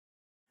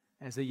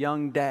As a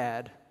young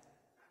dad,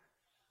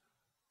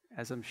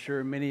 as I'm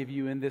sure many of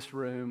you in this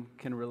room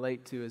can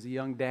relate to, as a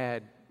young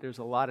dad, there's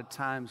a lot of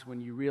times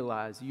when you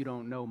realize you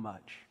don't know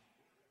much.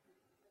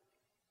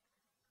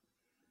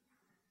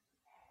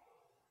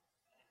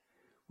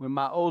 When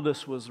my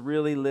oldest was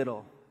really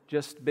little,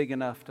 just big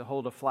enough to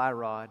hold a fly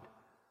rod,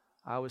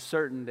 I was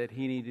certain that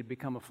he needed to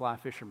become a fly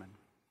fisherman.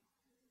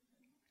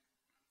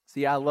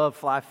 See, I love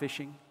fly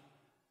fishing,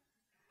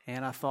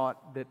 and I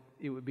thought that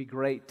it would be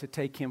great to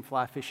take him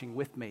fly fishing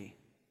with me,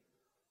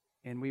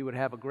 and we would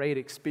have a great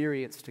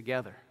experience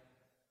together.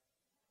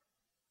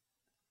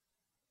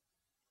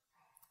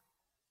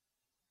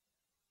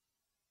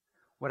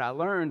 What I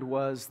learned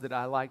was that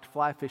I liked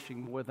fly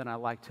fishing more than I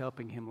liked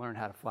helping him learn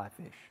how to fly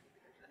fish.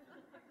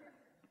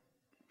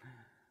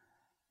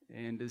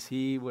 And as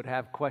he would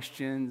have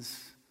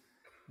questions,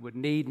 would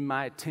need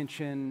my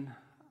attention,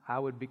 I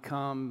would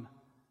become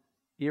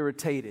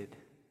irritated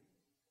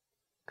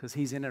because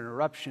he's an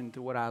interruption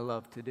to what I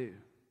love to do.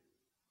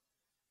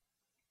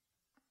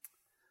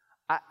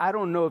 I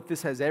don't know if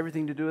this has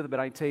everything to do with it, but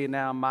I can tell you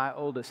now, my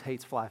oldest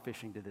hates fly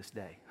fishing to this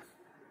day.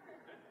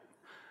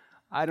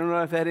 I don't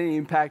know if that had any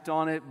impact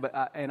on it,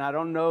 and I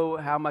don't know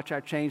how much I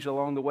changed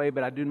along the way,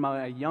 but I do know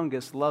my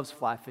youngest loves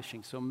fly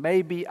fishing. So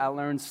maybe I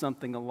learned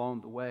something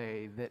along the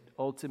way that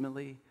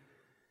ultimately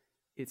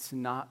it's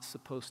not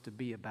supposed to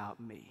be about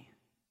me.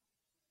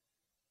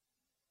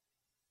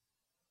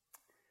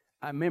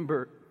 I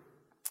remember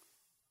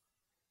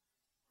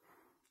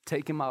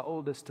taking my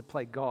oldest to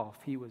play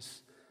golf. He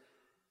was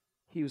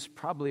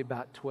probably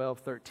about 12,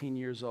 13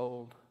 years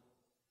old.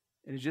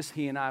 It was just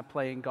he and I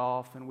playing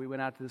golf, and we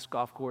went out to this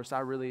golf course.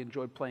 I really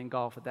enjoyed playing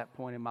golf at that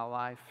point in my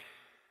life.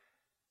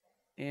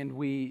 And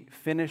we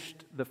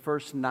finished the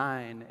first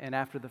 9, and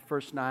after the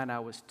first 9, I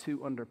was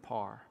 2 under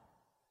par.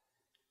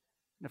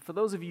 Now, for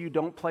those of you who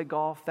don't play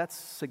golf, that's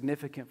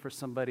significant for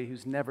somebody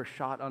who's never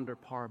shot under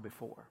par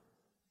before.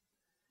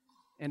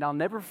 And I'll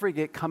never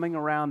forget coming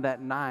around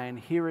that 9,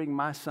 hearing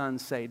my son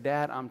say,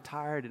 "Dad, I'm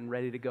tired and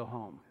ready to go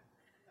home."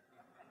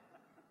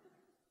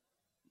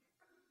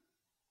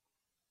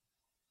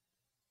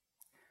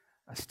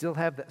 I still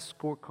have that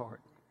scorecard.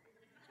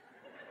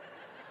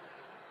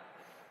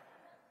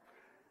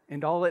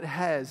 And all it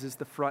has is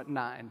the front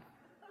 9.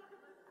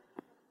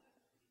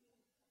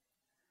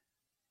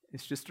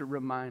 It's just a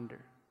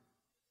reminder.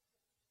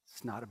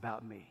 It's not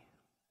about me.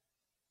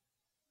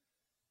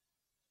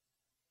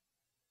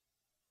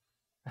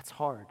 That's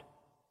hard.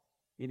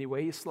 Any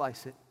way you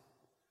slice it,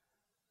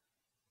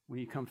 when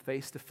you come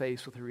face to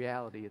face with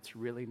reality, it's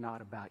really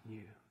not about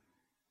you.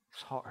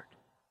 It's hard.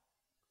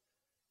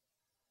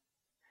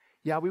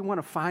 Yeah, we want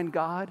to find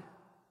God.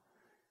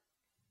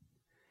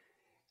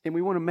 And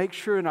we want to make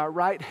sure in our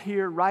right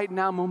here, right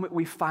now moment,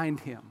 we find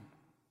Him.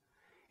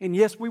 And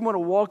yes, we want to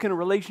walk in a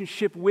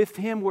relationship with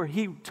Him where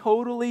He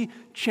totally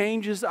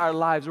changes our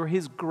lives, where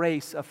His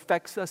grace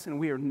affects us and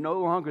we are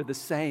no longer the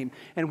same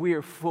and we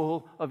are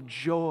full of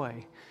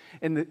joy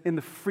and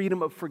the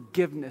freedom of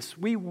forgiveness.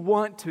 We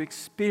want to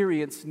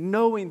experience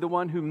knowing the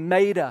one who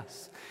made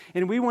us.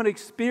 And we want to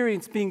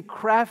experience being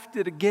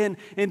crafted again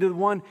into the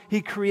one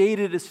He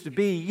created us to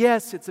be.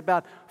 Yes, it's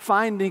about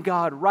finding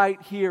God right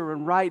here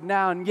and right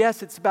now. And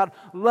yes, it's about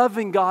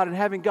loving God and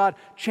having God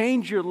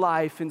change your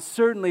life. And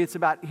certainly it's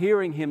about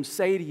hearing Him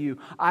say to you,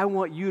 "I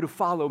want you to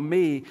follow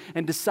me,"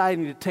 and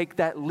deciding to take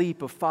that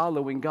leap of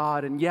following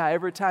God. And yeah,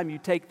 every time you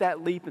take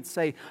that leap and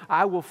say,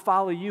 "I will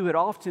follow you," it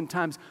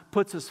oftentimes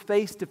puts us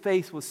face to face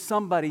with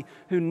somebody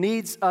who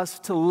needs us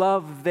to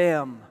love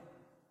them.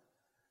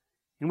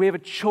 And we have a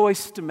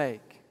choice to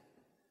make.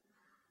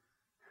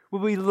 Will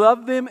we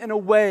love them in a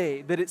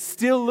way that it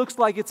still looks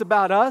like it's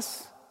about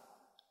us?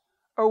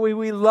 Or will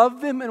we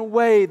love them in a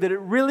way that it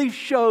really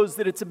shows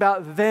that it's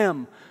about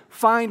them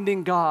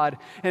finding God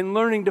and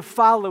learning to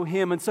follow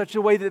Him in such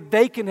a way that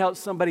they can help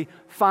somebody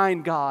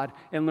find God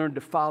and learn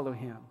to follow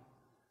Him?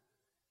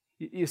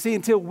 You see,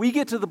 until we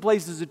get to the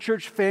place as a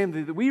church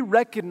family that we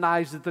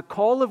recognize that the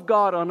call of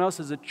God on us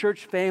as a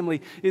church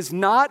family is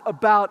not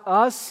about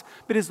us,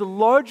 but is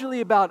largely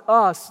about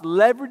us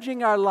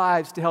leveraging our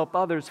lives to help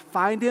others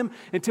find Him,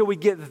 until we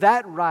get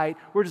that right,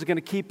 we're just going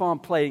to keep on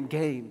playing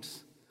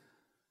games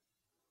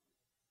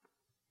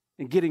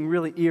and getting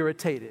really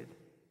irritated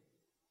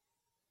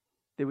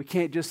that we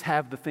can't just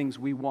have the things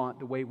we want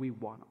the way we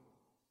want them.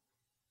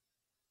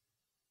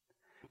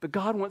 But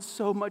God wants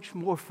so much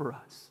more for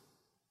us.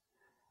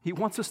 He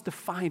wants us to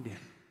find Him.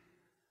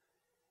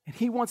 And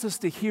He wants us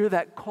to hear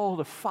that call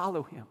to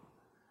follow Him.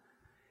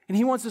 And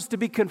He wants us to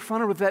be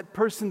confronted with that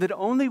person that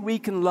only we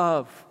can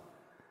love,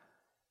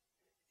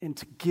 and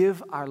to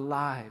give our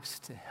lives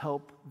to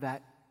help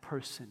that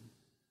person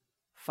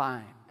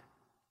find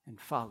and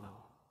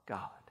follow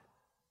God.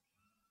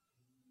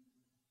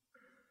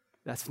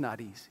 That's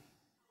not easy.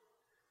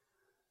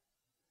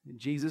 And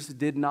Jesus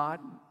did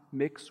not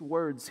mix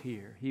words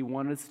here. He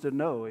wanted us to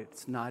know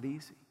it's not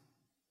easy.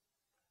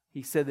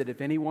 He said that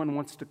if anyone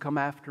wants to come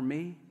after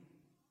me,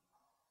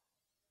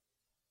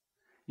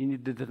 you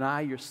need to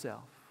deny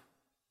yourself.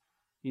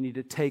 You need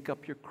to take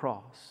up your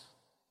cross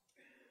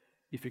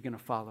if you're going to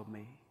follow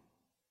me.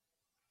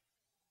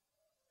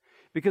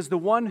 Because the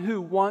one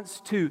who wants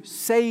to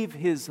save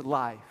his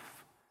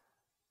life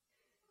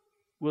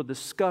will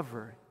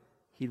discover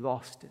he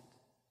lost it.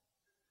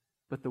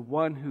 But the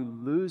one who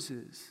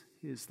loses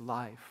his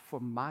life for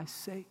my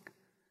sake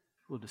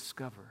will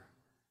discover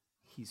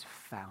he's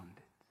found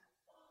it.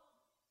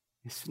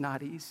 It's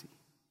not easy.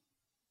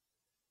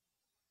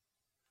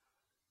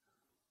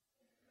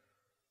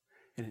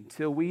 And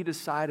until we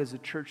decide as a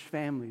church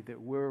family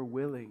that we're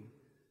willing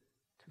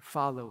to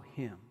follow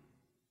him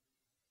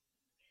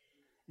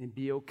and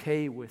be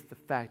okay with the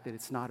fact that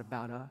it's not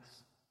about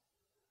us,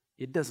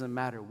 it doesn't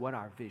matter what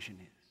our vision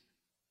is.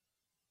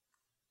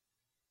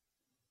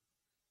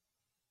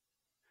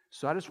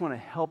 So I just want to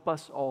help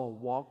us all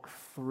walk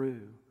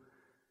through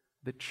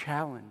the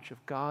challenge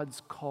of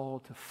God's call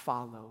to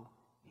follow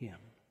him.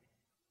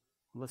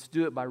 Let's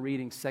do it by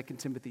reading 2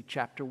 Timothy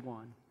chapter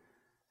 1.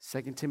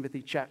 2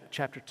 Timothy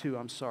chapter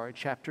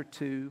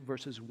 2,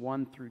 verses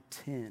 1 through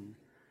 10.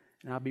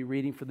 And I'll be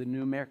reading for the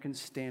New American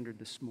Standard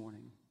this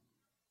morning.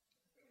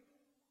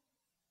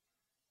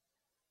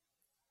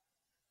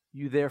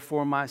 You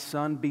therefore, my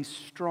son, be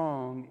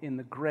strong in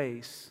the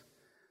grace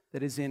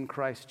that is in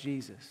Christ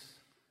Jesus.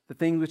 The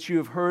things which you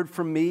have heard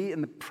from me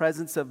in the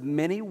presence of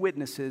many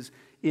witnesses,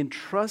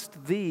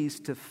 entrust these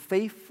to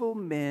faithful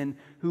men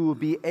who will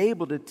be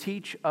able to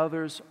teach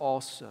others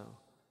also.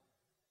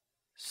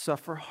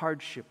 Suffer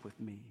hardship with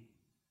me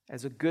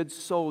as a good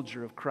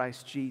soldier of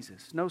Christ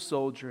Jesus. No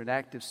soldier in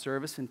active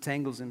service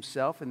entangles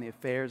himself in the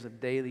affairs of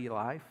daily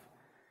life,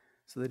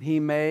 so that he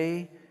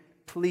may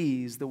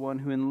please the one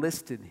who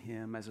enlisted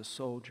him as a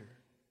soldier.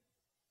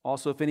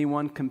 Also, if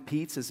anyone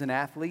competes as an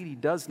athlete, he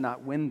does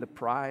not win the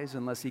prize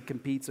unless he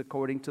competes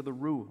according to the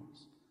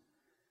rules.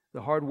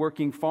 The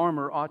hardworking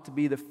farmer ought to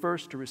be the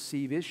first to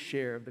receive his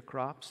share of the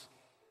crops.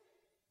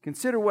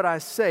 Consider what I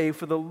say,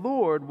 for the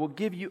Lord will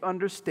give you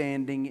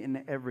understanding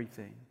in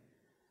everything.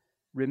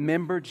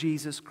 Remember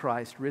Jesus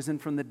Christ, risen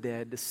from the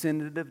dead,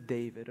 descendant of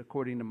David,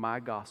 according to my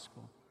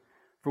gospel,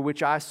 for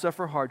which I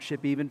suffer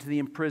hardship, even to the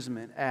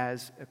imprisonment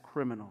as a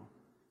criminal.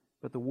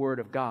 But the word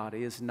of God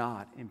is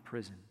not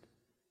imprisoned.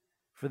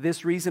 For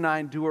this reason I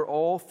endure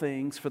all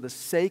things for the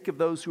sake of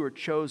those who are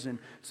chosen,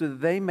 so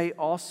that they may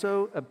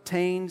also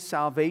obtain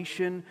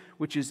salvation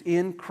which is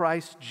in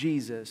Christ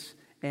Jesus,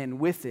 and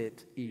with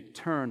it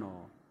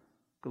eternal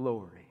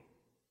glory.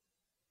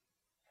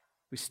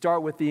 We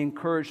start with the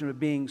encouragement of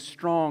being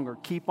strong, or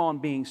keep on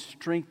being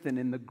strengthened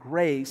in the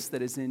grace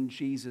that is in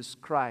Jesus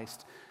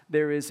Christ.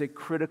 There is a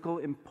critical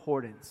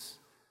importance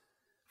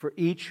for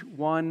each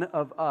one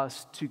of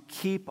us to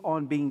keep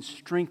on being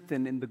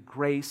strengthened in the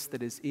grace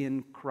that is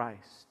in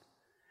Christ.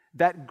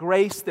 That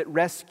grace that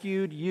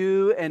rescued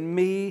you and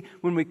me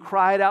when we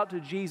cried out to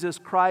Jesus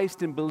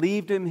Christ and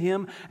believed in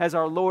Him as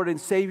our Lord and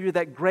Savior.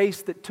 That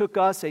grace that took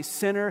us, a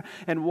sinner,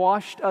 and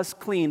washed us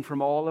clean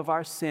from all of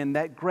our sin.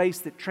 That grace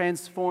that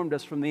transformed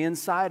us from the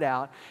inside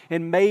out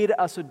and made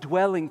us a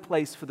dwelling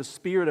place for the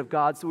Spirit of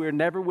God, so we are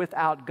never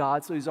without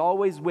God. So He's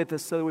always with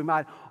us, so that we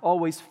might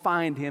always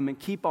find Him and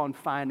keep on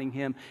finding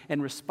Him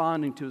and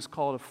responding to His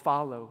call to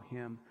follow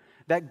Him.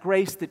 That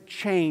grace that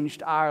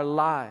changed our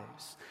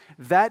lives.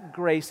 That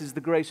grace is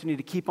the grace we need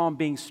to keep on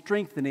being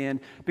strengthened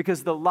in,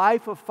 because the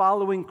life of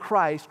following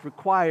Christ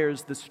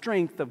requires the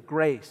strength of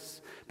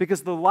grace.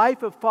 Because the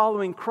life of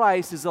following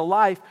Christ is a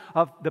life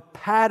of the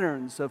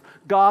patterns of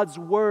God's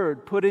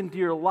Word put into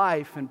your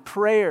life, and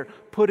prayer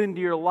put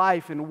into your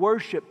life, and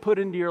worship put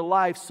into your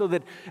life, so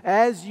that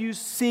as you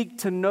seek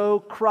to know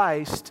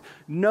Christ,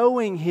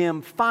 knowing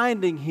Him,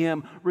 finding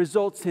Him,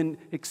 results in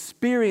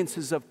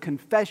experiences of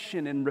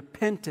confession and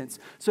repentance,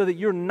 so that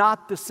you're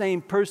not the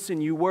same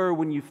person you were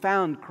when you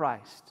found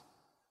Christ.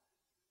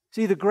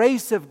 See, the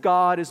grace of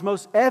God is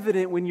most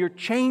evident when you're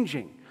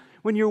changing,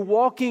 when you're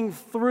walking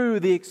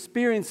through the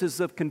experiences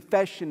of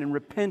confession and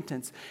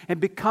repentance and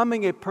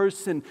becoming a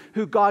person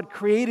who God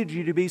created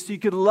you to be, so you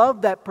could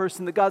love that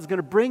person that God's going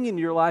to bring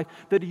into your life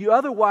that you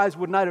otherwise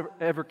would not have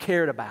ever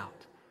cared about.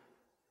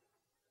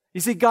 You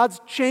see, God's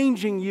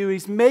changing you.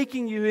 He's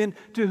making you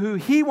into who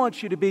He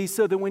wants you to be,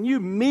 so that when you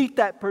meet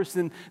that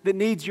person that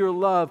needs your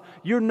love,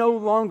 you're no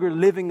longer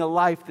living a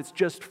life that's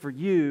just for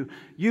you.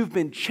 You've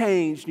been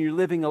changed, and you're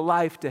living a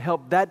life to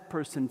help that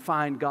person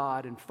find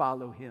God and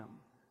follow Him.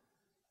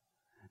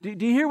 Do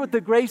you hear what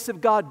the grace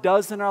of God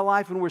does in our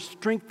life when we're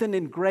strengthened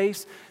in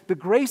grace? The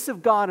grace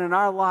of God in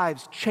our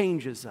lives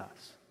changes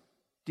us.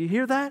 Do you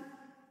hear that?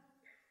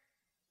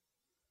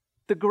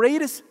 The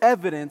greatest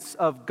evidence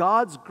of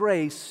God's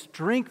grace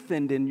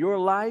strengthened in your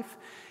life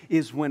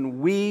is when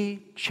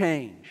we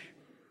change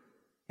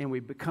and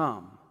we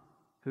become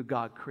who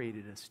God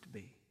created us to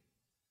be.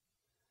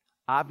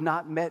 I've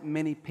not met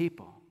many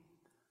people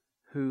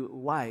who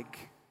like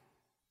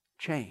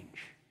change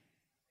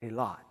a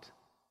lot.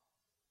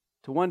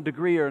 To one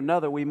degree or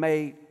another, we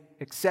may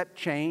accept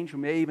change. We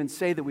may even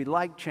say that we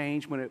like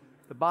change, when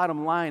the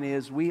bottom line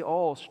is we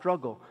all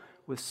struggle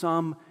with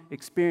some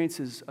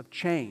experiences of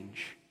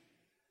change.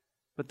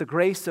 But the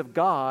grace of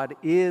God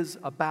is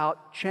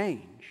about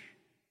change.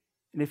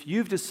 And if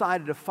you've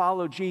decided to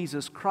follow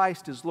Jesus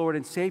Christ as Lord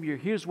and Savior,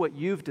 here's what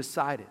you've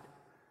decided.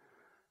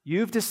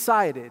 You've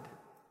decided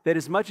that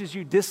as much as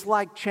you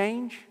dislike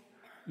change,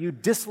 you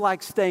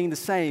dislike staying the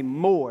same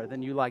more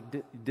than you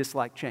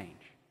dislike change.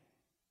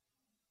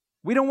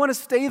 We don't want to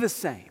stay the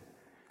same.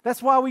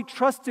 That's why we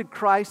trusted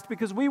Christ,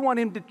 because we want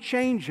Him to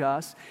change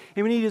us,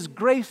 and we need His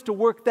grace to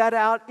work that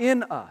out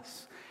in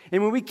us.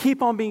 And when we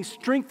keep on being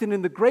strengthened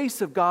in the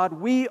grace of God,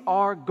 we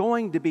are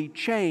going to be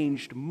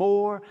changed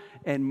more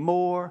and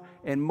more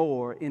and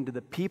more into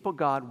the people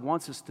God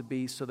wants us to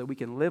be, so that we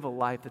can live a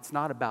life that's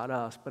not about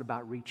us, but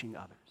about reaching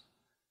others,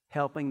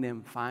 helping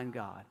them find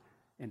God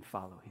and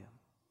follow Him.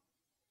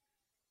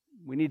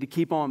 We need to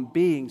keep on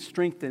being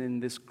strengthened in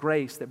this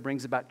grace that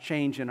brings about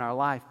change in our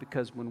life,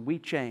 because when we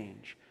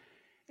change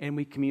and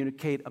we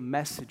communicate a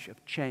message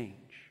of change,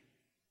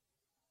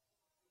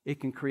 it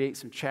can create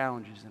some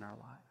challenges in our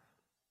life.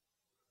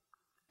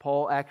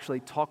 Paul actually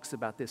talks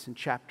about this in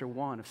chapter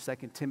 1 of 2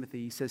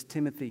 Timothy. He says,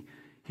 Timothy,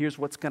 here's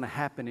what's going to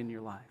happen in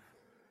your life.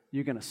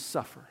 You're going to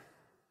suffer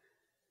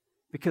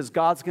because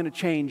God's going to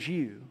change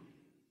you,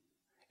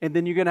 and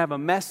then you're going to have a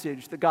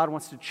message that God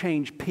wants to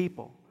change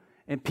people.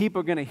 And people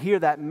are going to hear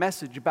that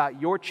message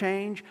about your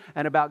change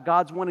and about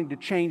God's wanting to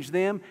change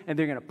them, and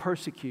they're going to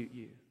persecute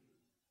you.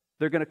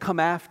 They're going to come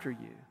after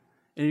you,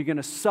 and you're going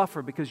to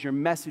suffer because your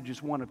message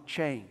is one of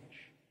change.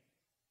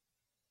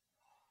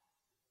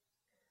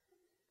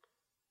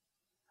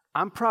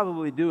 I'm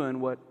probably doing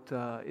what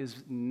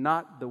is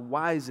not the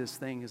wisest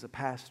thing as a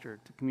pastor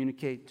to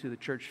communicate to the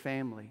church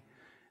family,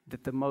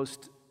 that the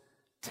most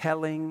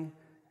telling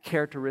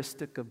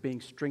characteristic of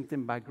being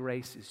strengthened by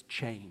grace is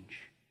change.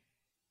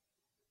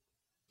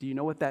 Do you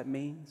know what that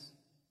means?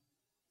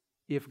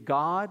 If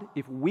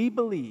we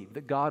believe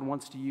that God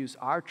wants to use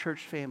our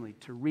church family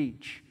to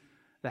reach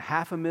the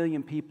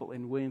 500,000 people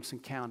in Williamson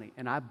County,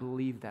 and I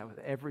believe that with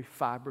every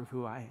fiber of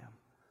who I am.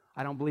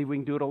 I don't believe we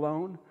can do it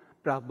alone,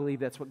 but I believe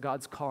that's what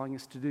God's calling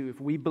us to do.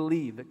 If we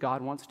believe that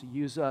God wants to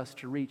use us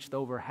to reach the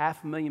over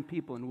 500,000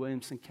 people in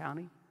Williamson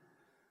County,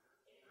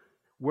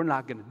 we're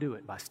not going to do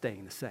it by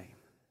staying the same.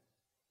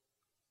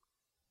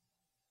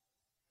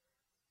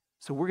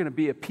 So we're going to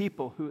be a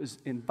people who is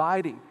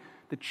inviting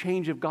the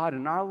change of God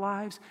in our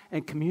lives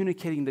and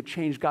communicating the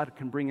change God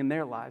can bring in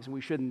their lives. And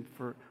we shouldn't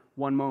for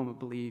one moment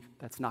believe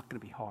that's not going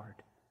to be hard.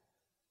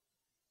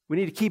 We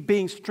need to keep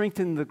being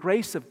strengthened in the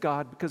grace of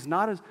God, because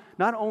not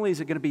only is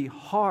it going to be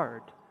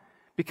hard,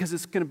 because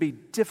it's going to be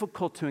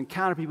difficult to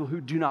encounter people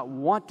who do not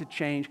want to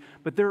change,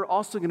 but there are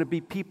also going to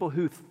be people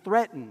who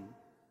threaten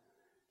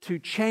to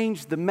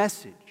change the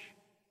message.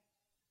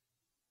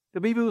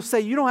 There'll be people who say,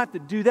 you don't have to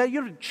do that.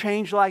 You don't have to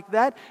change like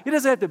that. It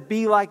doesn't have to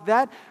be like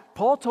that.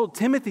 Paul told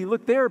Timothy,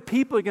 look, there are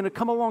people who are going to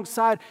come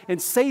alongside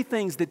and say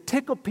things that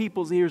tickle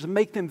people's ears and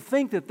make them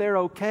think that they're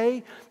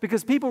okay,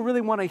 because people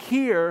really want to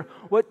hear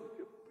what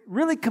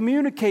really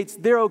communicates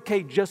they're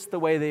okay just the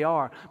way they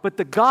are. But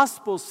the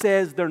gospel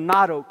says they're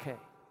not okay,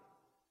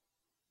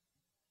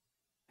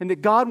 and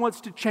that God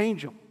wants to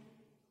change them.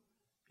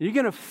 You're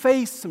going to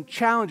face some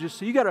challenges,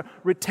 so you got to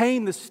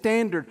retain the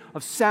standard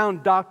of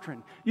sound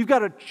doctrine. You've got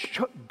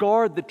to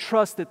guard the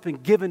trust that's been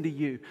given to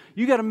you.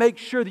 You got to make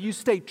sure that you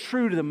stay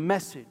true to the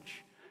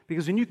message,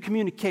 because when you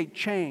communicate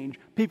change,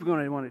 people are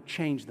going to want to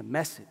change the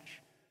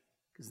message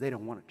because they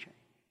don't want to change.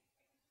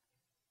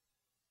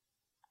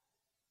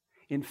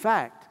 In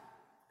fact,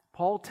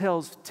 Paul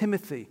tells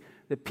Timothy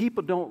that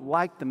people don't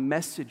like the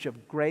message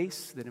of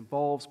grace that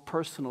involves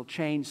personal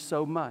change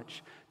so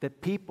much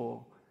that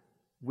people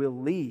will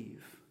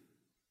leave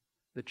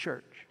the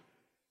church.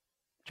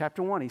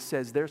 Chapter 1, he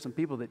says there are some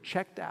people that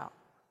checked out.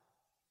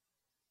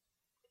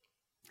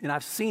 And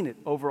I've seen it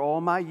over all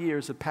my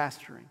years of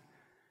pastoring,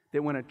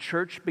 that when a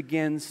church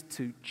begins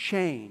to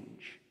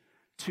change,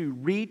 to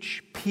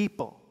reach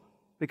people,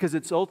 because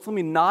it's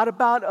ultimately not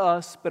about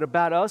us, but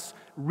about us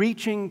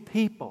reaching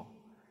people,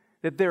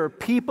 that there are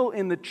people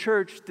in the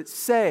church that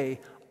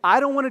say, I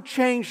don't want to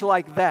change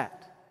like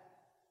that.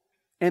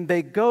 And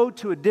they go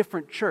to a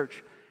different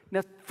church.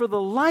 Now, for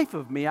the life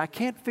of me, I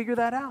can't figure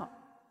that out.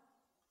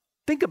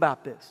 Think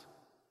about this.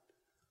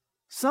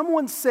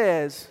 Someone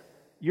says,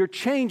 you're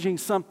changing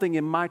something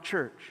in my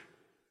church.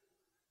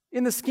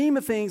 In the scheme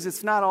of things,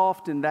 it's not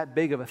often that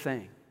big of a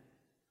thing.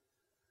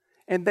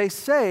 And they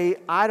say,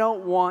 I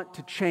don't want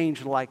to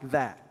change like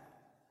that.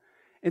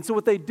 And so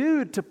what they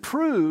do to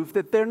prove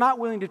that they're not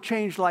willing to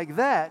change like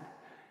that,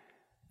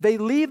 they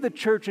leave the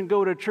church and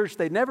go to a church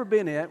they've never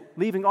been in,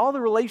 leaving all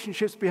the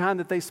relationships behind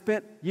that they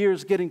spent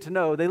years getting to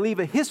know. They leave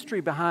a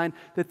history behind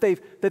that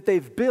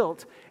they've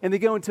built, and they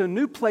go into a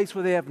new place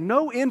where they have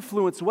no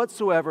influence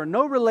whatsoever,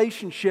 no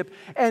relationship,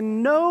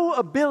 and no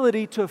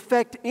ability to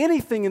affect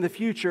anything in the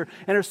future,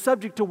 and are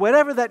subject to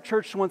whatever that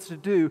church wants to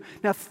do.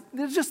 Now,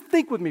 just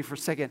think with me for a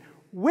second.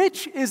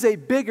 Which is a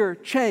bigger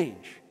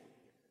change?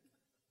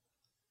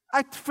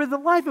 For the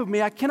life of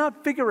me, I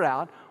cannot figure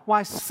out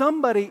why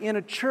somebody in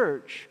a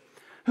church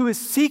who is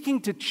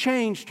seeking to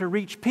change to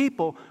reach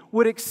people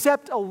would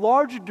accept a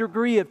larger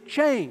degree of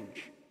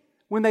change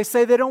when they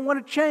say they don't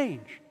want to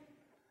change.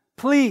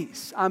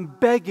 Please, I'm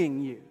begging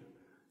you,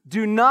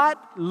 Do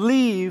not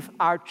leave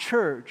our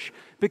church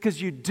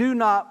because you do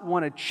not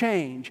want to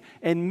change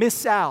and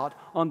miss out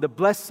on the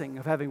blessing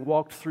of having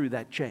walked through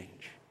that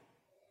change.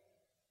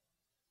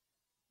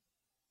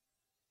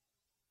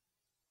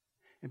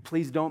 And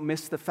please don't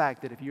miss the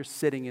fact that if you're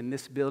sitting in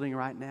this building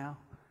right now,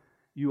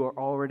 you are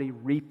already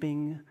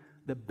reaping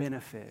the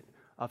benefit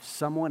of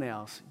someone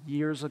else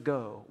years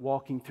ago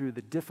walking through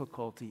the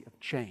difficulty of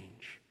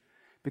change.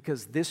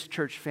 Because this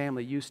church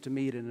family used to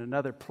meet in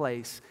another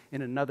place,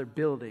 in another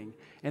building,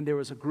 and there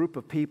was a group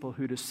of people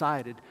who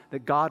decided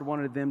that God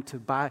wanted them to,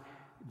 by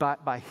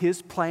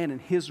His plan and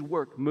His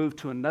work, move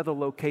to another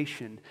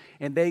location.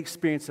 And they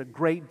experienced a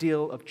great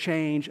deal of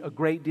change, a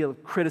great deal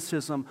of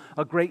criticism,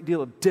 a great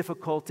deal of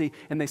difficulty,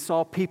 and they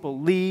saw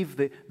people leave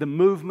the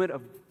movement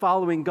of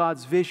following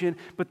God's vision,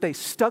 but they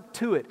stuck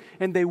to it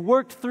and they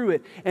worked through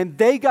it, and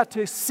they got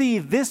to see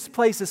this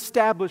place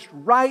established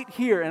right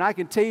here. And I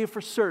can tell you for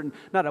certain,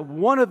 not a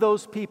one of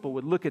those people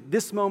would look at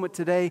this moment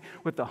today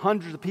with the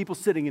hundreds of people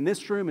sitting in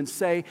this room and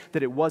say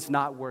that it was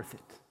not worth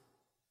it.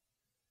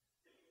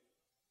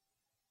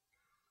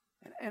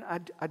 And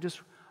I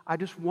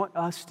just want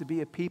us to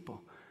be a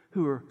people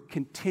who are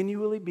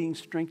continually being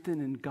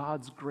strengthened in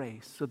God's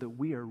grace so that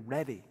we are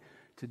ready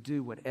to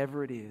do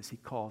whatever it is He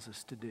calls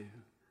us to do.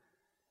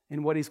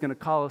 And what He's going to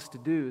call us to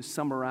do is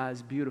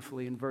summarized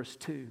beautifully in verse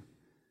 2.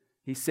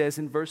 He says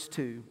in verse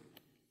 2,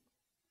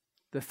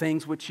 "The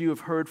things which you have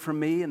heard from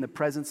me in the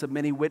presence of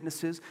many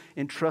witnesses,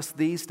 entrust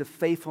these to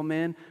faithful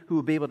men who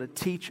will be able to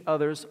teach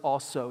others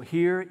also."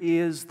 Here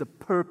is the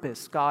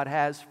purpose God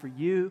has for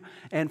you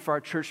and for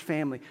our church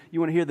family. You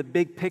want to hear the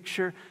big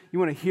picture? You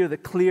want to hear the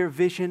clear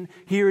vision?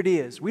 Here it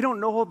is. We don't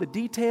know all the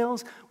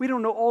details. We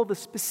don't know all the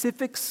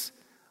specifics.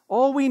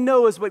 All we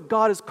know is what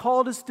God has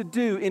called us to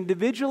do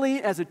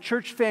individually as a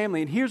church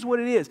family. And here's what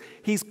it is.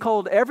 He's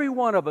called every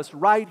one of us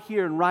right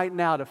here and right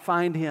now to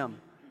find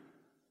Him.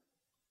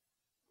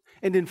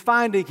 And in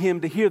finding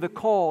Him, to hear the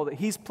call that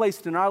He's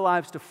placed in our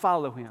lives to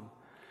follow Him.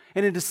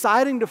 And in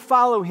deciding to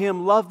follow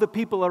Him, love the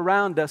people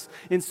around us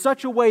in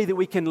such a way that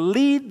we can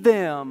lead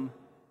them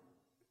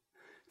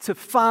to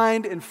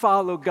find and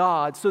follow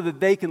God so that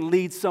they can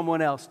lead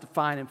someone else to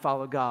find and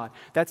follow God.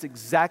 That's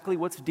exactly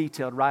what's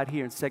detailed right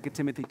here in 2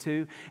 Timothy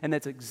 2, and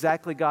that's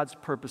exactly God's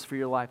purpose for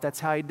your life. That's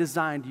how He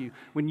designed you.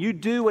 When you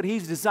do what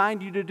He's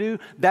designed you to do,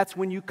 that's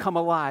when you come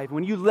alive.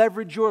 When you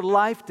leverage your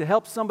life to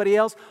help somebody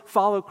else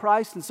follow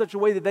Christ in such a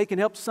way that they can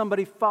help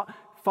somebody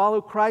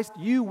follow Christ,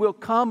 you will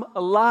come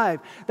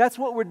alive. That's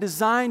what we're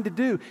designed to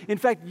do. In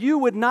fact, you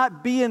would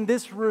not be in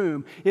this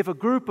room if a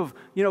group of,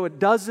 a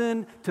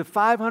dozen to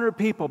 500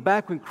 people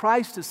back when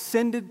Christ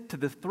ascended to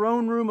the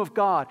throne room of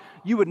God,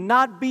 you would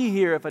not be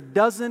here if a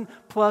dozen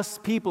plus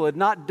people had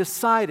not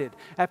decided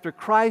after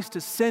Christ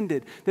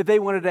ascended that they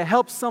wanted to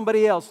help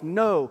somebody else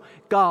know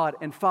God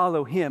and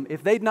follow Him.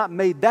 If they'd not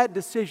made that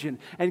decision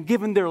and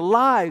given their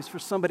lives for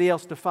somebody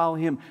else to follow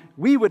Him,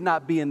 we would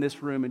not be in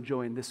this room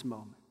enjoying this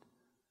moment.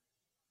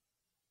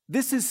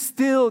 This is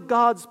still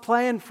God's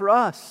plan for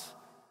us,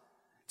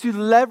 to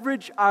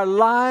leverage our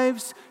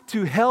lives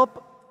to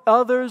help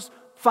others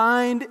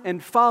find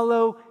and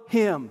follow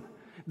Him.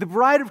 The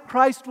bride of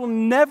Christ will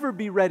never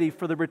be ready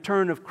for the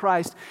return of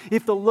Christ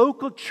if the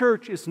local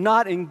church is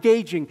not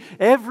engaging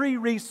every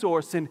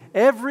resource and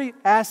every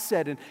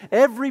asset and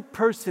every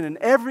person and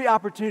every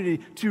opportunity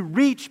to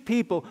reach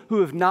people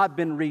who have not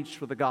been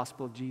reached with the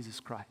gospel of Jesus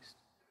Christ.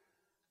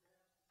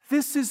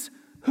 This is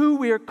who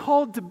we are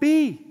called to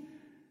be.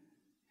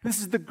 This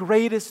is the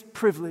greatest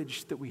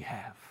privilege that we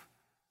have.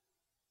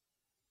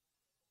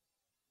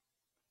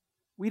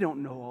 We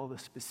don't know all the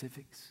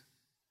specifics.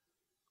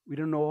 We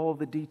don't know all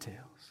the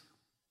details.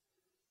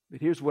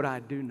 But here's what I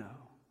do know.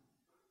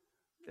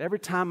 Every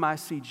time I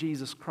see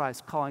Jesus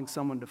Christ calling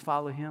someone to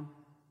follow Him,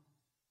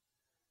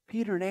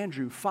 Peter and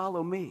Andrew,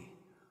 follow me.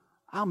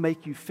 I'll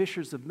make you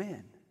fishers of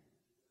men.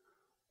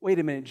 Wait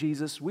a minute,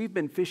 Jesus. We've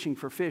been fishing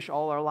for fish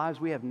all our lives.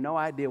 We have no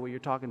idea what you're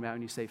talking about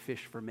when you say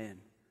fish for men.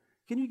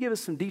 Can you give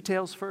us some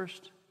details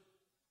first?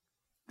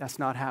 That's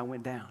not how it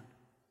went down.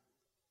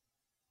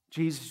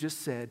 Jesus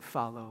just said,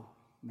 follow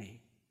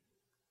me.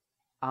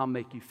 I'll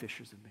make you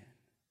fishers of men.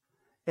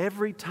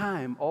 Every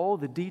time, all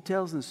the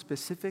details and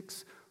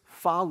specifics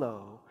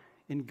follow,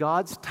 in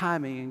God's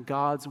timing, in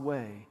God's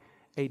way,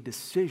 a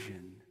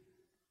decision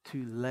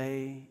to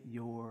lay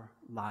your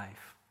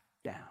life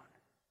down.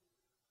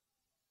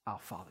 I'll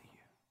follow you.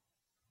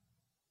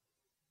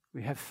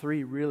 We have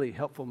three really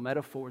helpful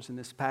metaphors in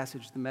this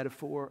passage. The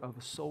metaphor of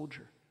a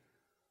soldier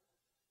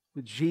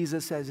with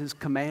Jesus as his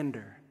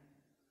commander.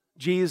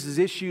 Jesus has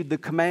issued the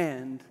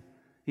command.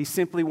 He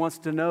simply wants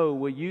to know,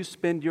 will you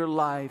spend your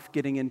life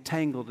getting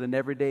entangled in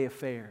everyday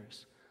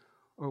affairs?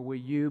 Or will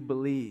you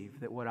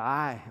believe that what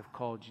I have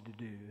called you to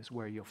do is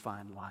where you'll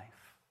find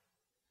life?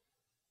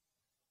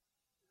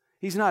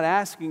 He's not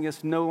asking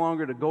us no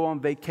longer to go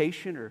on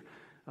vacation or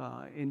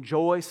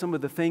enjoy some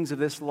of the things of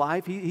this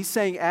life. He's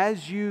saying,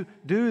 as you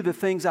do the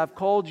things I've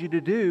called you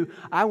to do,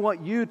 I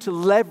want you to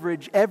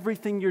leverage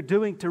everything you're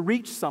doing to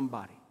reach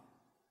somebody.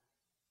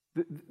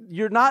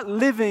 You're not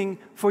living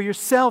for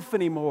yourself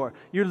anymore.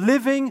 You're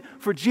living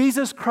for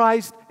Jesus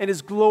Christ and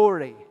His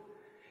glory.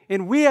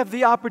 And we have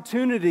the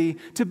opportunity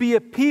to be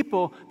a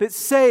people that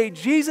say,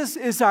 Jesus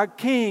is our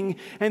King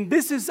and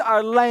this is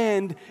our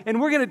land,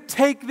 and we're going to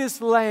take this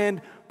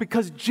land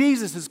because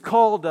Jesus has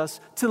called us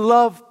to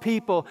love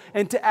people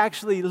and to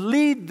actually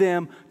lead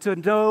them to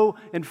know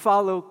and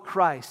follow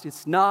Christ.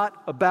 It's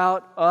not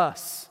about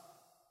us.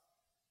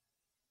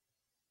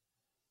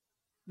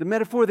 The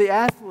metaphor of the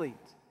athlete.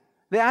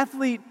 The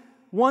athlete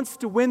wants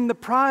to win the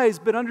prize,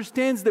 but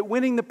understands that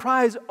winning the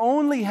prize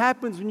only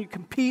happens when you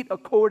compete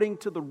according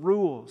to the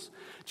rules.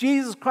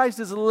 Jesus Christ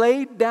has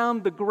laid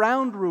down the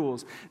ground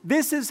rules.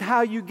 This is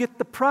how you get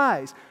the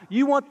prize.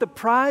 You want the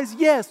prize?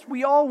 Yes,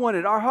 we all want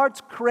it. Our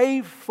hearts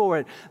crave for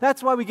it.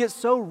 That's why we get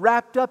so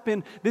wrapped up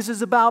in, this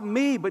is about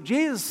me. But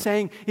Jesus is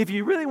saying, if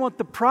you really want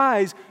the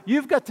prize,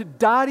 you've got to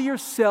die to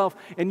yourself,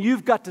 and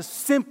you've got to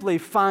simply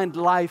find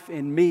life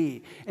in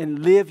me and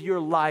live your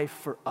life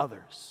for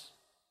others.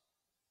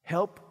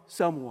 Help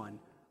someone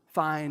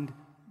find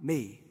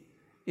me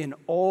in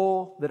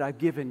all that I've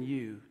given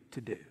you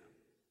to do.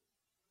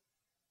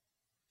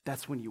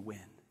 That's when you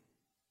win.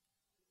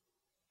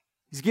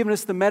 He's given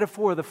us the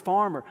metaphor of the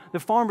farmer. The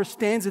farmer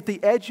stands at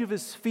the edge of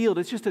his field.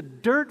 It's just a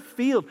dirt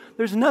field.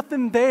 There's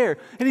nothing there.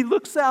 And he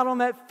looks out on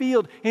that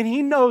field and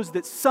he knows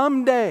that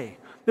someday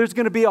there's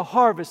going to be a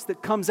harvest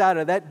that comes out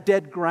of that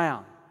dead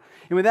ground.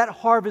 And when that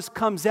harvest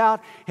comes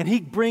out and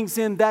he brings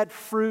in that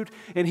fruit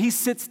and he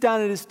sits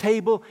down at his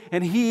table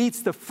and he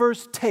eats the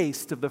first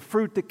taste of the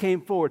fruit that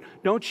came forward,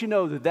 don't you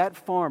know that that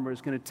farmer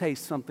is going to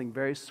taste something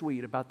very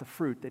sweet about the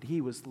fruit that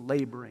he was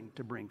laboring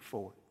to bring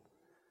forth?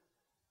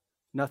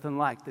 Nothing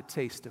like the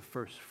taste of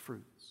first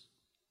fruits.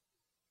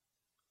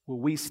 Will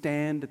we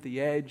stand at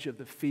the edge of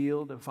the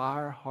field of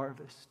our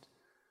harvest,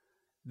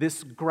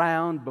 this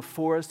ground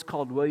before us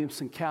called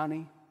Williamson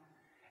County?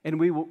 And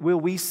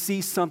will we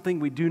see something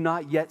we do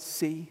not yet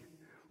see?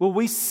 Will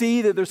we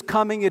see that there's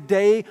coming a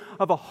day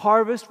of a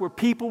harvest where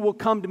people will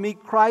come to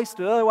meet Christ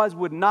that otherwise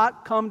would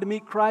not come to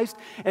meet Christ?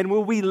 And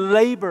will we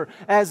labor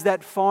as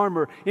that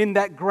farmer in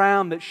that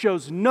ground that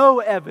shows no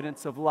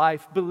evidence of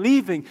life,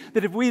 believing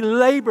that if we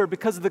labor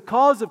because of the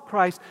cause of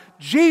Christ,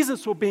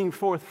 Jesus will bring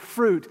forth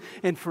fruit,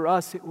 and for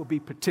us it will be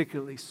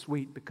particularly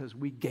sweet because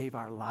we gave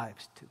our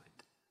lives to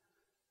it?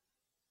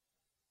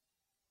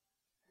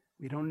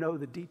 We don't know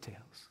the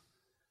details.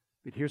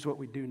 But here's what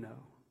we do know.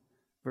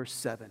 Verse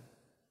 7.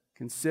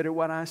 Consider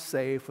what I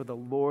say, for the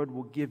Lord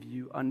will give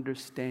you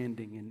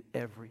understanding in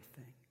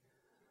everything.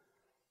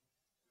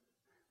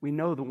 We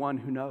know the one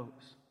who knows.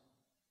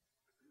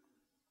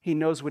 He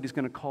knows what He's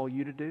going to call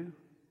you to do.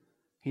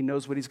 He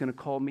knows what He's going to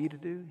call me to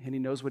do. And He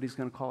knows what He's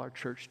going to call our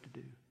church to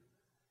do.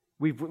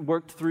 We've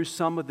worked through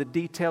some of the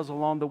details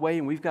along the way,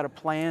 and we've got a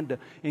plan to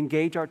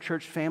engage our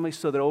church family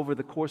so that over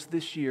the course of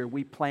this year,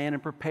 we plan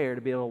and prepare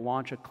to be able to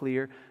launch a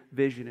clear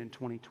vision in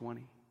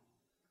 2020.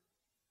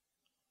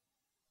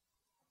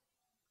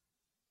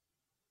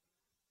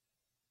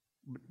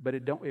 But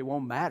it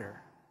won't matter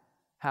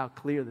how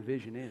clear the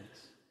vision is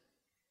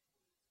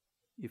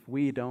if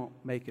we don't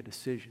make a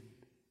decision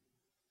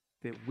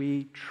that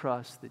we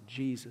trust that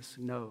Jesus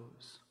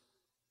knows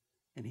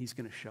and He's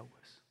going to show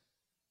us,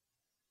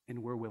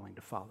 and we're willing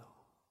to follow,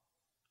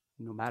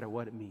 no matter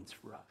what it means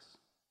for us.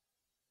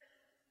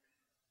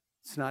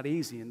 It's not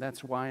easy, and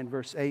that's why in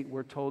verse 8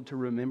 we're told to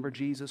remember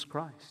Jesus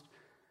Christ,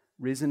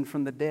 risen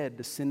from the dead,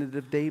 descendant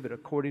of David,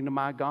 according to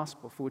my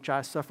gospel, for which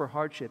I suffer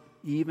hardship,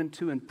 even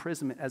to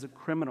imprisonment as a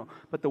criminal.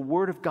 But the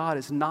word of God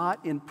is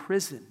not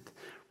imprisoned.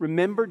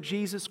 Remember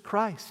Jesus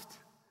Christ.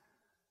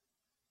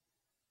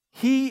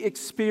 He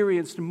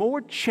experienced more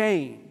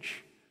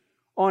change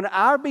on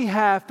our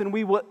behalf than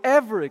we will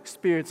ever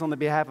experience on the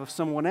behalf of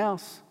someone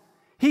else.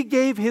 He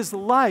gave His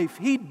life.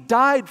 He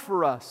died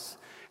for us.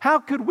 How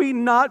could we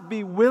not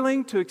be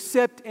willing to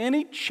accept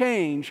any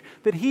change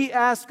that He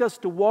asked us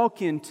to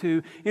walk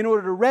into in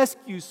order to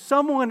rescue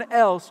someone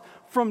else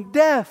from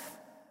death?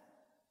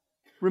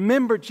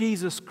 Remember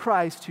Jesus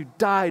Christ, who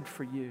died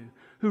for you,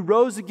 who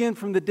rose again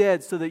from the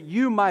dead so that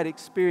you might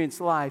experience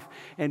life,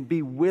 and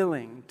be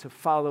willing to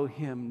follow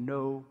Him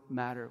no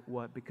matter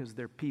what, because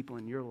there are people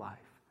in your life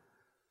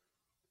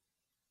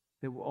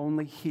that will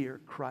only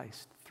hear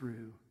Christ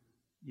through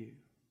you.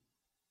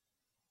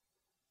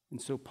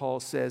 And so Paul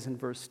says in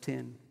verse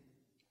 10,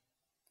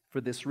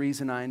 for this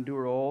reason I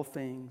endure all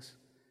things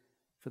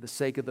for the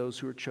sake of those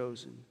who are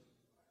chosen,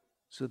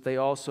 so that they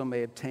also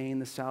may obtain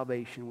the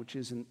salvation which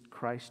is in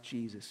Christ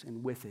Jesus,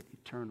 and with it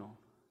eternal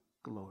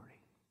glory.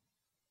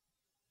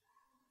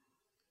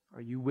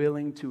 Are you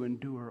willing to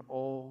endure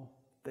all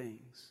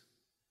things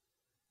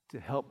to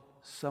help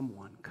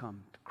someone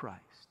come to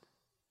Christ?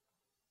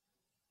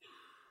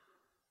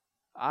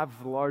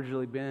 I've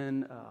largely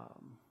been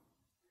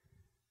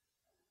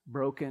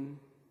broken,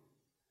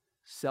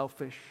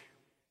 selfish,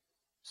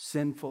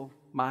 sinful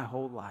my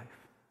whole life.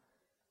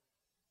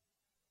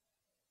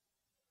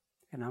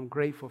 And I'm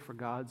grateful for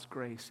God's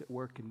grace at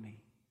work in me,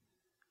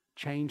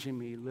 changing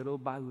me little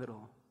by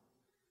little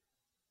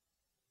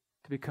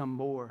to become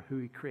more who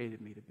He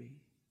created me to be.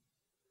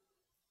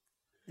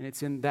 And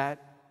it's in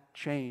that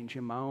change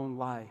in my own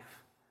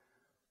life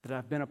that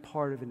I've been a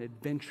part of an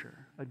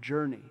adventure, a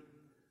journey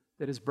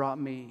that has brought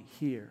me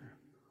here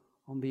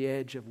on the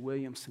edge of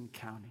Williamson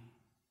County.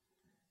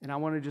 And I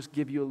want to just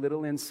give you a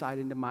little insight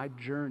into my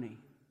journey.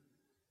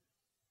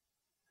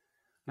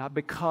 Not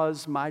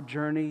because my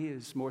journey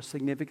is more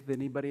significant than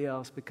anybody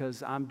else,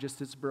 because I'm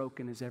just as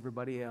broken as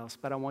everybody else,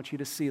 but I want you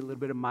to see a little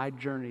bit of my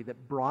journey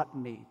that brought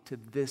me to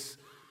this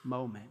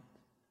moment.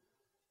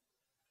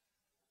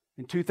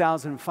 In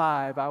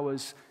 2005, I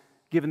was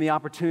given the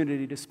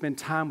opportunity to spend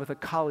time with a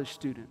college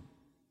student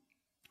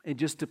and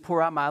just to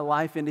pour out my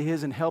life into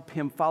his and help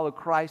him follow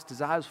Christ.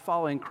 As I was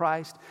following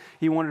Christ,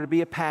 he wanted to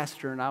be a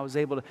pastor, and I was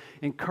able to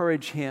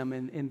encourage him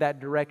in that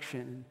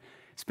direction and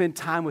spend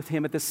time with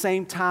him. At the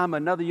same time,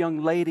 another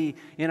young lady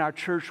in our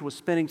church was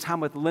spending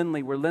time with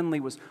Lindley, where Lindley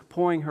was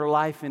pouring her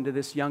life into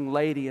this young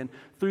lady. And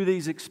through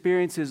these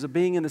experiences of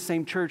being in the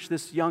same church,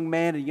 this young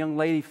man and young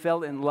lady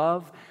fell in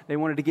love. They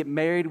wanted to get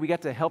married. We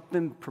got to help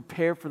them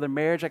prepare for their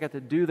marriage. I got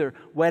to do their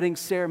wedding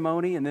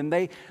ceremony. And then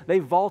they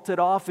vaulted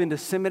off into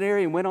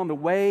seminary and went on the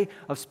way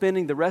of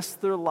spending the rest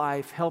of their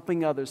life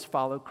helping others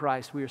follow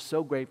Christ. We are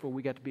so grateful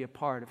we got to be a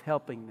part of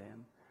helping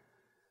them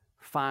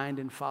find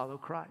and follow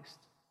Christ.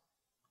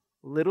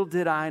 Little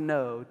did I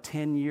know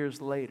 10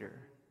 years later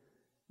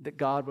that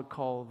God would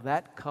call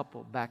that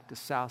couple back to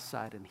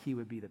Southside and he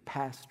would be the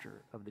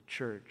pastor of the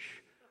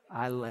church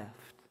I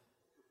left,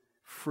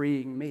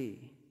 freeing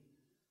me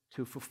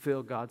to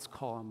fulfill God's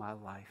call in my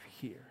life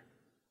here.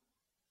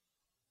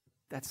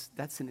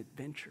 That's an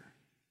adventure,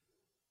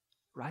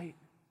 right?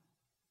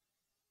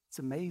 It's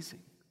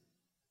amazing.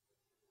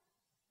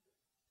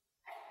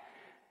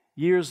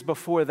 Years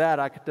before that,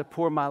 I got to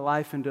pour my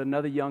life into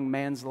another young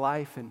man's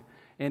life,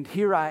 and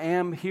here I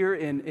am here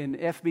in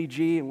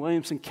FBG in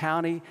Williamson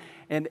County,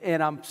 and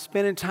I'm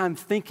spending time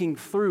thinking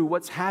through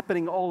what's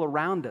happening all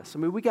around us. I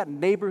mean, we got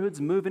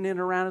neighborhoods moving in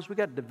around us. We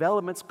got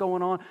developments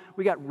going on.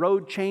 We got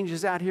road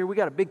changes out here. We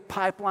got a big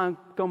pipeline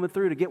coming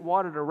through to get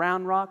water to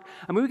Round Rock.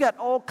 I mean, we got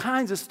all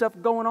kinds of stuff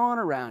going on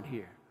around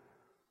here.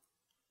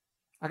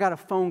 I got a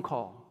phone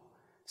call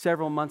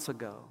several months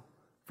ago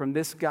from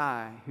this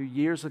guy who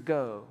years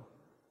ago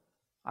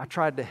I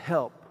tried to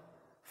help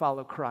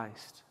follow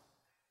Christ.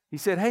 He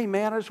said, "Hey,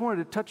 man, I just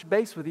wanted to touch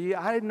base with you.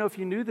 I didn't know if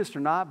you knew this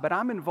or not, but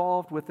I'm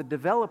involved with the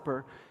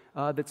developer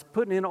that's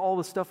putting in all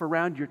the stuff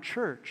around your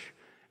church.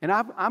 And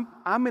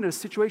I'm in a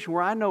situation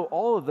where I know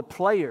all of the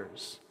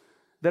players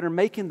that are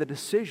making the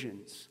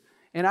decisions.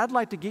 And I'd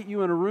like to get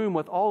you in a room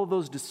with all of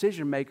those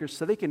decision makers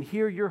so they can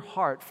hear your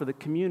heart for the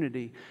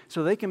community,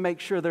 so they can make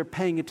sure they're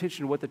paying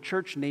attention to what the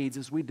church needs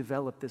as we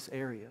develop this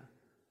area."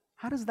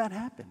 How does that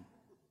happen?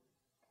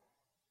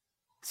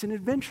 It's an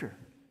adventure.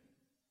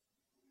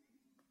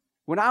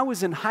 When I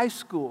was in high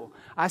school,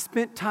 I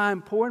spent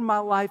time pouring my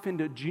life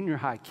into a junior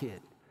high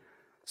kid.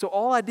 So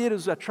all I did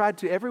is I tried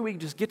to every week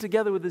just get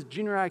together with this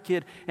junior high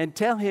kid and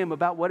tell him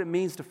about what it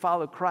means to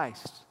follow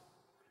Christ.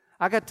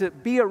 I got to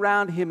be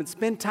around him and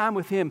spend time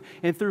with him.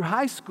 And through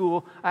high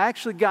school, I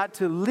actually got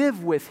to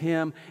live with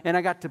him, and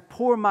I got to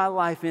pour my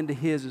life into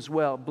his as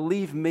well.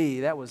 Believe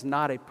me, that was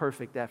not a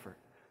perfect effort.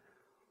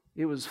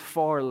 It was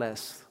far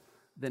less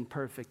than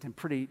perfect and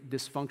pretty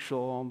dysfunctional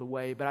along the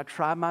way, but I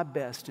tried my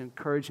best to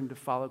encourage him to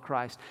follow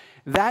Christ.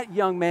 That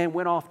young man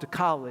went off to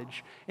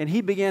college, and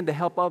he began to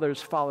help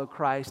others follow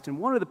Christ. And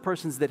one of the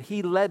persons that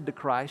he led to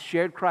Christ,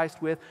 shared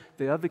Christ with,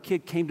 the other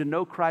kid came to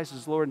know Christ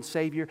as Lord and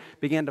Savior,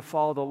 began to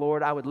follow the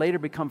Lord. I would later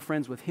become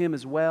friends with him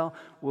as well.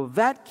 Well,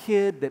 that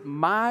kid that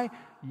my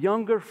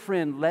younger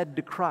friend led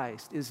to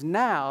Christ is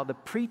now the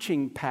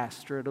preaching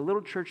pastor at a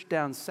little church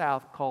down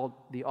south called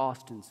the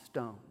Austin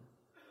Stone.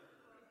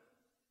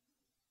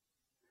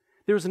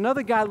 There was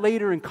another guy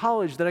later in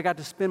college that I got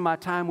to spend my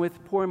time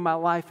with, pouring my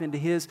life into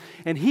his,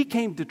 and he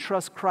came to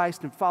trust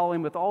Christ and follow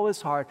him with all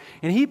his heart,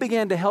 and he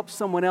began to help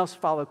someone else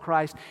follow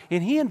Christ,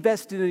 and he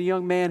invested in a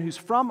young man who's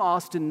from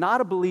Austin,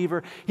 not a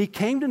believer. He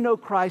came to know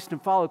Christ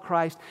and follow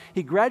Christ.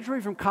 He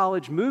graduated from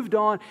college, moved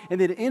on, and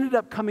then ended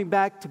up coming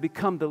back to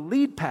become the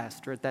lead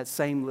pastor at that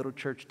same little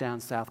church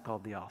down south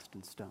called the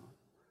Austin Stone.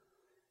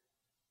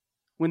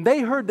 When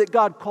they heard that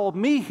God called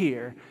me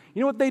here,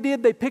 you know what they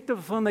did? They picked up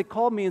the phone, they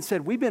called me and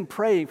said, "We've been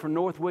praying for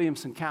North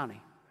Williamson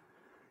County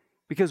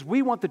because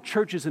we want the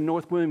churches in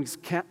North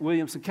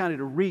Williamson County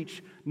to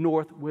reach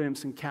North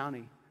Williamson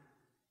County.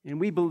 And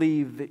we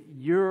believe that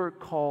your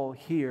call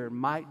here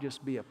might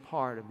just be a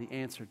part of the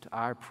answer to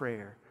our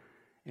prayer.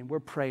 And we're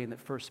praying that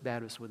First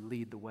Baptist would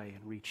lead the way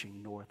in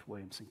reaching North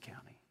Williamson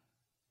County."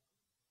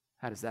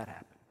 How does that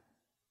happen?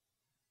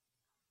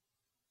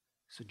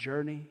 It's a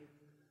journey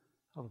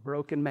of a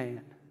broken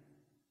man,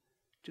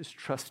 just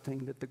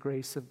trusting that the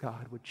grace of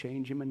God would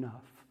change him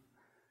enough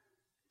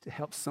to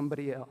help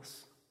somebody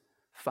else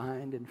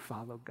find and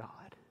follow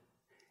God.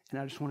 And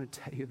I just want to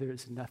tell you, there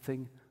is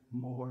nothing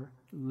more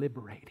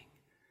liberating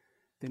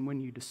than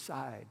when you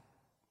decide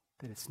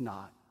that it's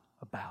not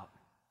about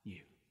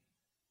you.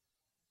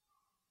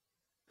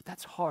 But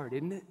that's hard,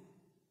 isn't it?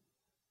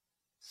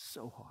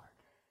 So hard.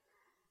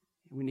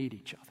 We need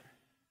each other.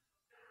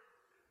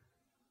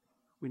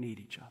 We need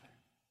each other.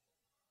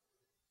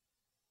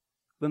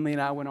 Lindley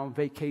and I went on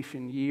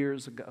vacation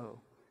years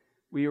ago.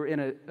 We were in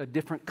a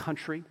different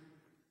country.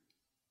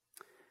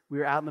 We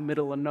were out in the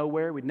middle of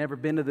nowhere. We'd never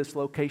been to this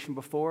location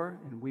before,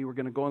 and we were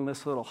going to go on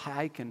this little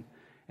hike, and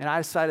I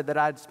decided that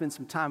I'd spend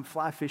some time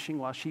fly fishing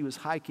while she was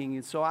hiking,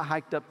 and so I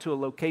hiked up to a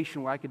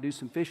location where I could do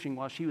some fishing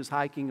while she was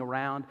hiking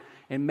around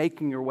and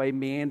making her way,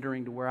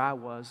 meandering to where I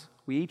was.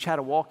 We each had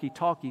a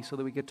walkie-talkie so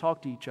that we could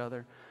talk to each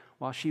other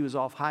while she was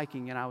off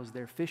hiking and I was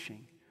there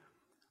fishing.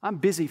 I'm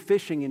busy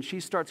fishing, and she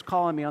starts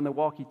calling me on the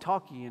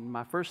walkie-talkie, and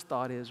my first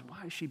thought is,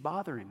 why is she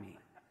bothering me?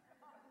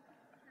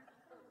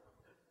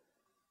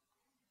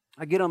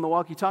 I get on the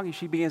walkie-talkie,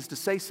 she begins to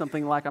say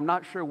something like, I'm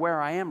not sure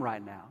where I am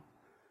right now.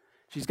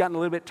 She's gotten a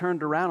little bit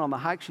turned around on the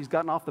hike. She's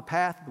gotten off the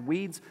path. The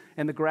weeds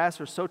and the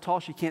grass are so tall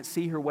she can't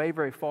see her way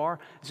very far.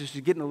 So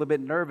she's getting a little bit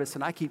nervous,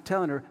 and I keep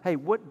telling her, hey,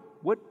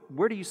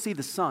 where do you see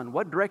the sun?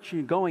 What direction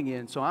are you going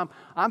in? So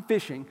I'm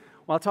fishing.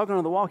 While talking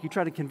on the walkie,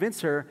 try to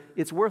convince her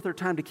it's worth her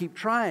time to keep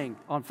trying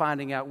on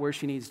finding out where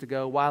she needs to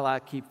go while I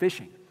keep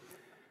fishing.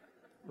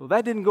 Well,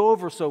 that didn't go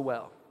over so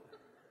well.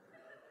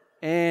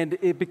 And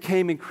it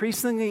became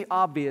increasingly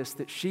obvious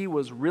that she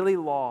was really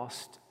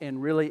lost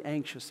and really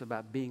anxious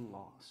about being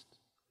lost.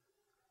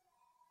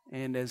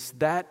 And as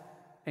that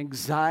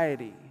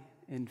anxiety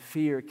and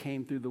fear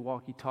came through the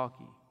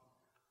walkie-talkie,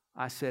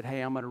 I said,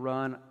 hey, I'm going to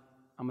run.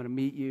 I'm going to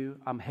meet you.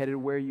 I'm headed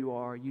where you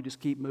are. You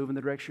just keep moving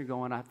the direction you're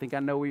going. I think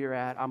I know where you're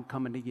at. I'm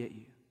coming to get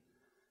you.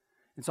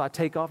 And so I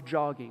take off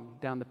jogging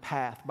down the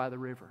path by the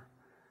river,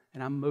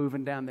 and I'm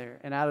moving down there.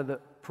 And out of the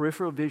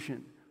peripheral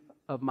vision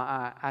of my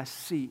eye, I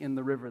see in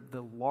the river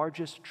the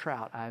largest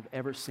trout I've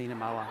ever seen in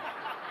my life.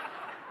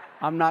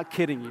 I'm not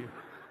kidding you.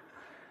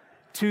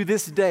 To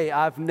this day,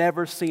 I've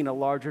never seen a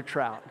larger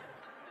trout.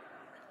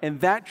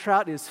 And that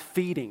trout is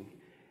feeding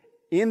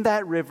in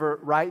that river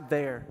right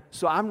there.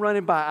 So I'm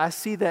running by, I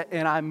see that,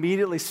 and I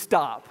immediately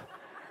stop.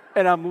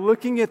 And I'm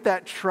looking at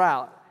that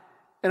trout,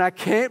 and I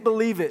can't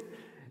believe it.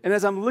 And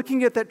as I'm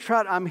looking at that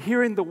trout, I'm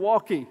hearing the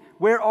walkie.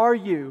 Where are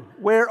you?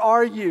 Where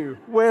are you?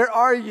 Where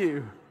are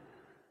you?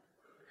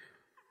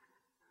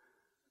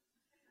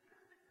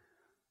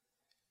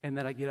 And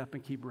then I get up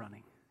and keep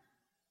running.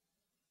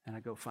 And I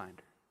go find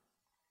her.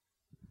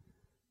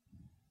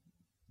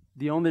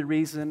 The only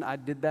reason I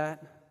did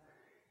that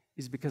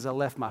is because I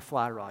left my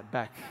fly rod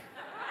back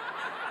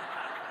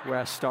where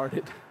I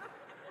started.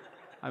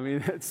 I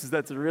mean,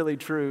 that's really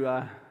true.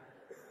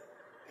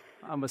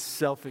 I'm a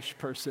selfish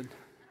person.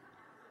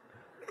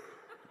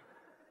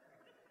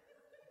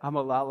 I'm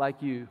a lot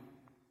like you.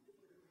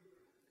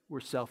 We're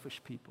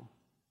selfish people.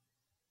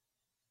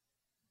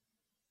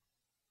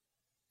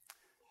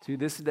 To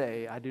this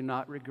day, I do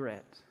not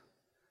regret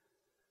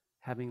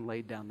having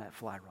laid down that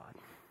fly rod.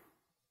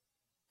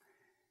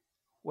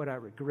 What I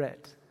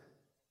regret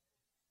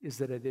is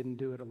that I didn't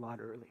do it a lot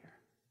earlier.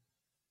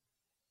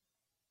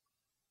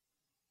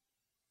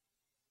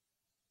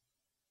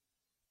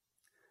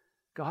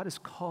 God has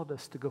called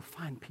us to go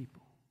find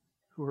people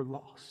who are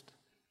lost.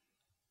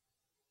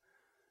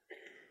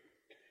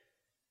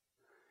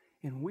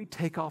 And we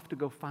take off to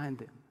go find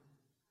them.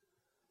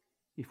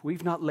 If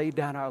we've not laid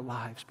down our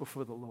lives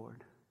before the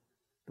Lord,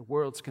 the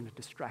world's going to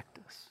distract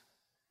us,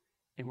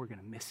 and we're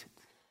going to miss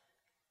it.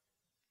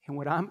 And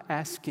what I'm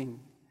asking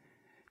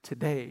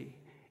today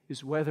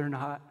is whether or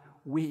not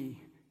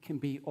we can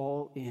be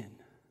all in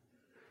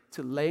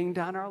to laying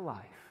down our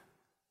life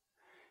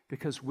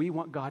because we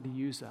want God to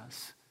use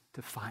us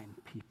to find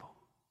people.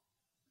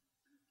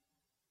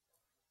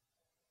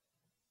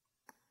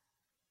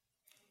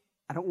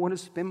 I don't want to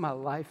spend my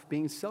life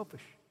being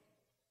selfish.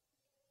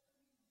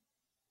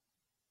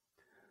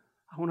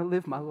 I want to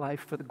live my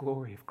life for the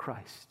glory of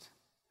Christ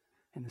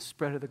and the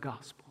spread of the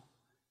gospel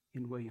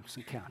in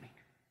Williamson County.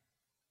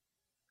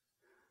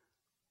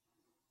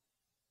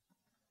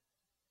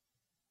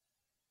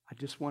 I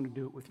just want to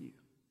do it with you.